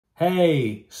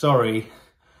Hey, sorry,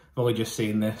 I've only just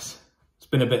seen this. It's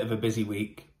been a bit of a busy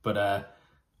week, but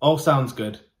all sounds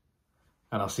good,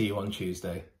 and I'll see you on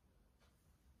Tuesday.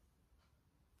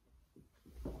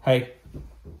 Hey,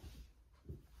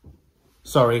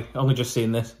 sorry, only just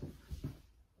seen this.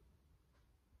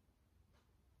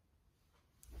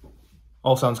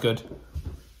 All sounds good.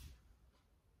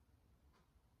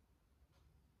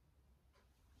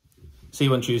 See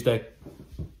you on Tuesday.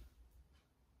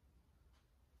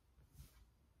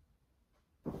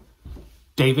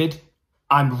 David,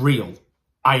 I'm real.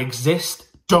 I exist.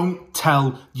 Don't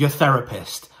tell your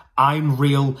therapist. I'm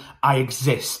real. I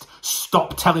exist.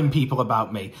 Stop telling people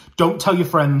about me. Don't tell your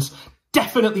friends.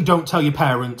 Definitely don't tell your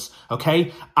parents,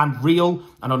 okay? I'm real,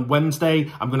 and on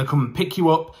Wednesday, I'm going to come and pick you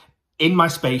up in my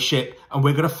spaceship, and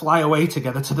we're going to fly away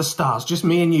together to the stars. Just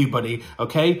me and you, buddy,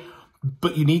 okay?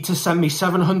 But you need to send me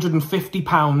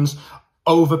 £750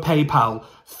 over PayPal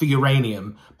for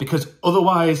uranium, because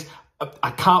otherwise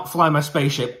I can't fly my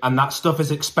spaceship and that stuff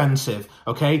is expensive,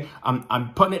 okay?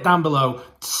 I'm putting it down below.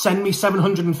 Send me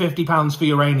 £750 for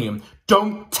uranium.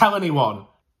 Don't tell anyone.